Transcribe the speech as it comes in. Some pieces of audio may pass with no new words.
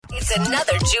It's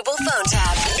another Jubal phone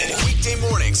tab. Weekday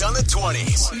mornings on the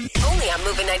 20s. Only on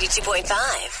Moving 92.5.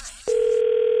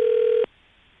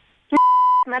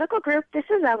 Medical Group, this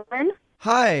is Evelyn.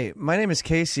 Hi, my name is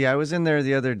Casey. I was in there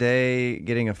the other day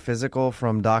getting a physical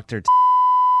from Dr.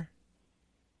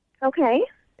 Okay.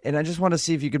 And I just want to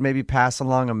see if you could maybe pass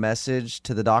along a message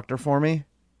to the doctor for me.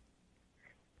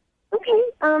 Okay.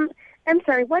 I'm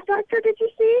sorry, what doctor did you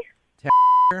see?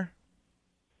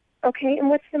 Okay, and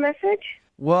what's the message?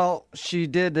 Well, she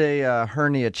did a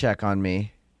hernia check on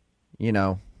me, you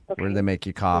know, where they make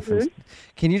you cough. Mm-hmm.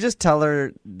 Can you just tell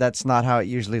her that's not how it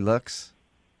usually looks?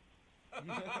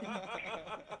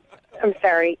 I'm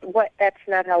sorry, what? That's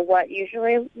not how what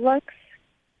usually looks?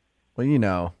 Well, you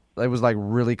know, it was like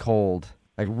really cold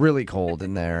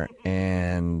in there,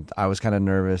 and I was kind of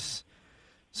nervous.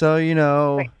 So, you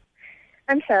know... Wait.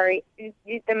 I'm sorry,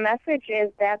 the message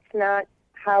is that's not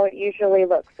how it usually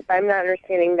looks. If I'm not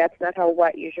understanding, that's not how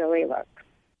what usually looks.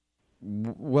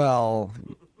 Well,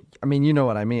 I mean, you know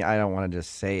what I mean. I don't want to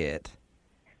just say it.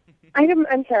 I'm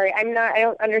sorry, I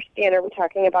don't understand. Are we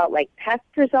talking about like test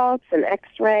results and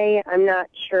x-ray? I'm not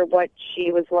sure what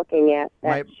she was looking at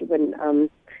that she wouldn't, I'm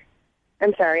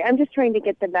sorry, I'm just trying to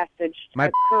get the message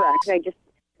correct.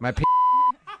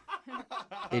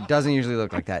 It doesn't usually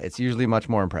look like that. It's usually much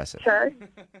more impressive. Sir,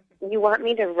 you want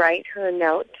me to write her a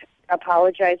note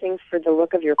apologizing for the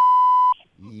look of your...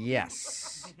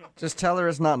 Yes. Just tell her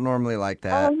it's not normally like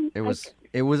that. It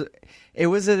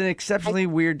was an exceptionally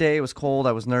weird day. It was cold.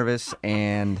 I was nervous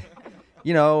and,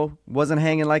 you know, wasn't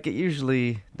hanging like it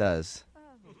usually does.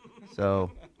 So.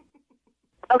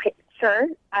 Okay, sir,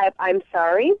 I'm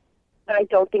sorry, but I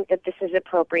don't think that this is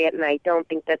appropriate, and I don't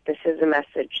think that this is a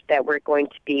message that we're going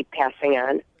to be passing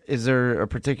on. Is there a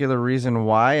particular reason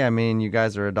why? I mean, you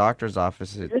guys are a doctor's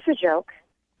office. Is this a joke?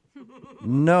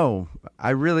 No,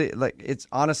 I really, it's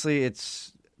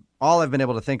all I've been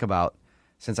able to think about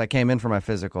since I came in for my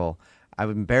physical.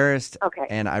 I'm embarrassed,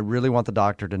 and I really want the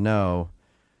doctor to know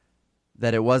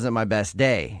that it wasn't my best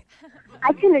day.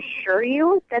 I can assure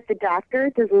you that the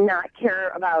doctor does not care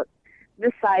about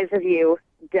the size of you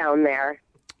down there.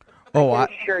 I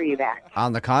can assure you that.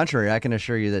 On the contrary, I can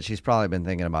assure you that she's probably been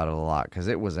thinking about it a lot because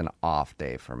it was an off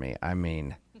day for me. I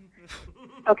mean...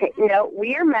 Okay, no,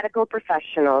 we are medical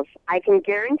professionals. I can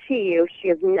guarantee you she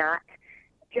is not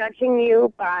judging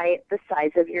you by the size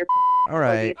of your... All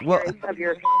right, well,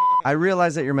 I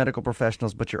realize that you're medical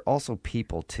professionals, but you're also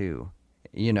people too.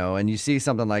 You know, and you see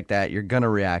something like that, you're going to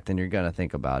react and you're going to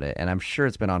think about it. And I'm sure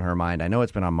it's been on her mind. I know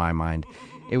it's been on my mind.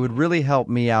 It would really help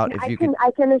me out if you could... I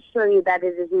can assure you that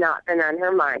it has not been on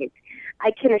her mind.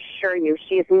 I can assure you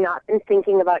she has not been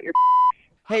thinking about your...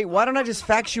 Hey, why don't I just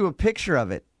fax you a picture of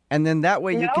it? And then that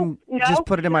way you can just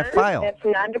put it in my file. That's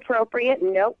not appropriate.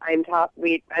 No, I'm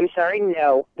sorry,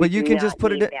 no. But you can just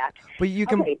put it in... That. But you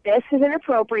can... Okay, this is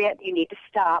inappropriate. You need to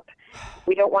stop.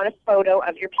 We don't want a photo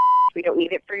of your... We don't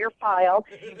need it for your file.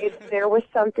 If there was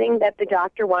something that the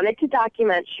doctor wanted to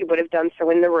document, she would have done so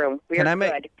in the room. Can I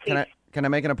make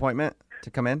an appointment to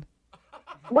come in?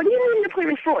 What do you need an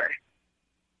appointment for?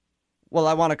 Well,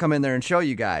 I want to come in there and show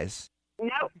you guys. No.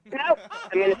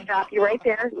 I'm going to stop you right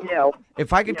there. No.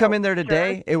 If I could come in there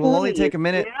today, sir, it will only take a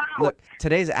minute. No. Look,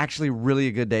 today's actually really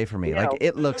a good day for me. No. Like,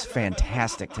 it looks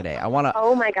fantastic today. I want to...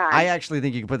 Oh, my God. I actually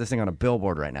think you can put this thing on a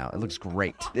billboard right now. It looks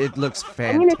great. It looks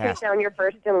fantastic. I'm going to take down your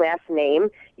first and last name.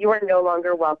 You are no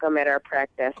longer welcome at our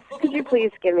practice. Could you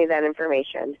please give me that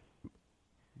information?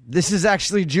 This is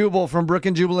actually Jubal from Brook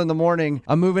and Jubal in the Morning.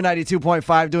 I'm Moving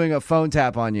 92.5 doing a phone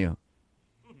tap on you.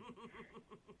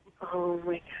 Oh,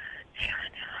 my God.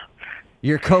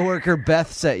 Your coworker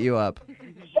Beth set you up. Shut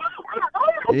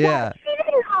up! Oh my God, she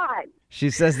did not.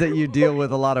 She says that you deal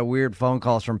with a lot of weird phone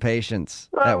calls from patients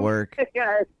at work.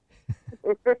 Yes.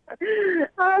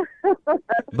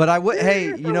 But I would.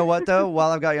 Hey, you know what though? While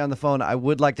I've got you on the phone, I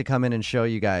would like to come in and show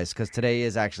you guys because today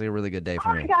is actually a really good day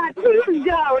for me. Oh my God! Please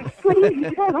don't!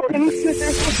 Please don't!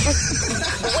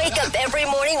 Wake up every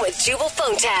morning with Jubal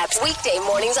phone tabs. Weekday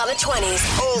mornings on the 20s.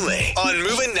 Only on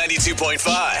Moving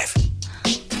 92.5.